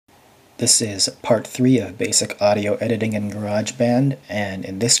This is part 3 of basic audio editing in GarageBand, and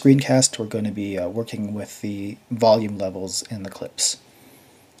in this screencast we're going to be working with the volume levels in the clips.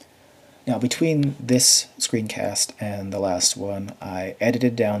 Now between this screencast and the last one, I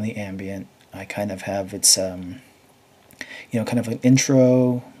edited down the ambient. I kind of have its, kind of an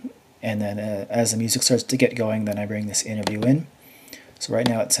intro, and then as the music starts to get going, then I bring this interview in. So right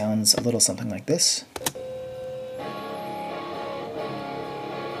now it sounds a little something like this.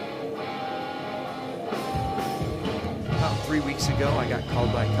 About 3 weeks ago, I got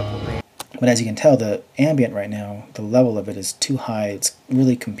called by a couple of bands. But as you can tell, the ambient right now, the level of it is too high. It's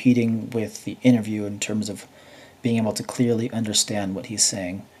really competing with the interview in terms of being able to clearly understand what he's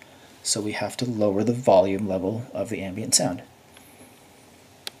saying. So we have to lower the volume level of the ambient sound.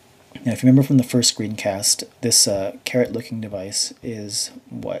 Now if you remember from the first screencast, this carrot-looking device is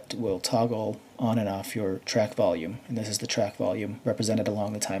what will toggle on and off your track volume. And this is the track volume represented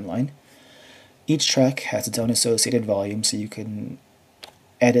along the timeline. Each track has its own associated volume, so you can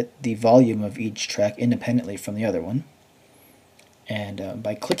edit the volume of each track independently from the other one. And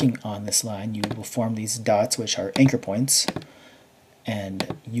by clicking on this line, you will form these dots, which are anchor points,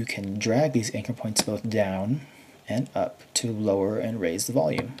 and you can drag these anchor points both down and up to lower and raise the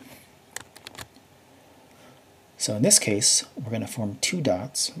volume. So in this case, we're going to form two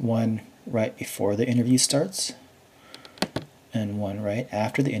dots, one right before the interview starts, and one right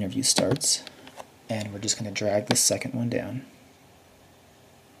after the interview starts. And we're just going to drag the second one down.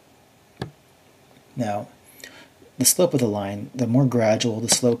 Now, the slope of the line, the more gradual the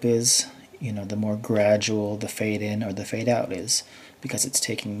slope is, the more gradual the fade in or the fade out is, because it's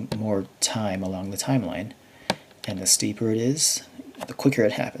taking more time along the timeline. And the steeper it is, the quicker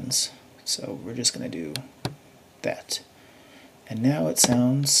it happens. So we're just going to do that. And now it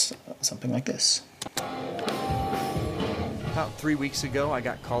sounds something like this. About 3 weeks ago, I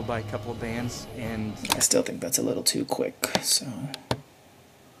got called by a couple of bands, and I still think that's a little too quick, so...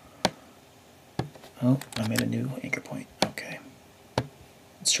 Oh, I made a new anchor point. Okay.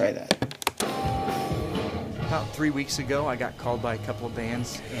 Let's try that. about 3 weeks ago, I got called by a couple of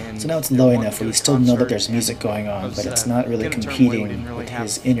bands, and so now it's low enough where you still know that there's music going on, but it's not really competing with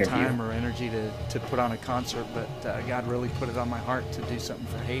his interview. Time or energy to put on a concert, but God really put it on my heart to do something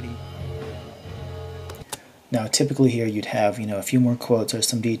for Haiti. Now typically here you'd have, a few more quotes or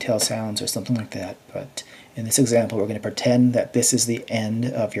some detail sounds or something like that, but in this example we're going to pretend that this is the end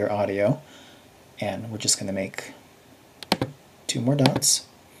of your audio, and we're just going to make two more dots,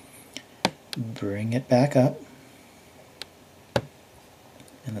 bring it back up,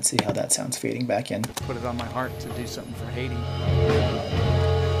 and let's see how that sounds fading back in. Put it on my heart to do something for Haiti.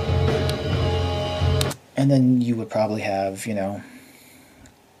 And then you would probably have,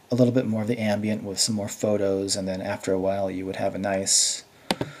 a little bit more of the ambient with some more photos, and then after a while you would have a nice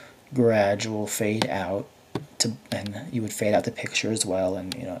gradual fade out, and you would fade out the picture as well,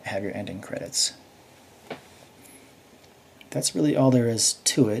 and have your ending credits. That's really all there is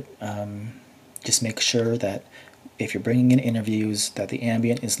to it. Just make sure that if you're bringing in interviews, that the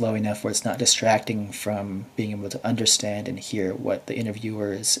ambient is low enough where it's not distracting from being able to understand and hear what the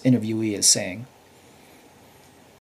interviewee is saying.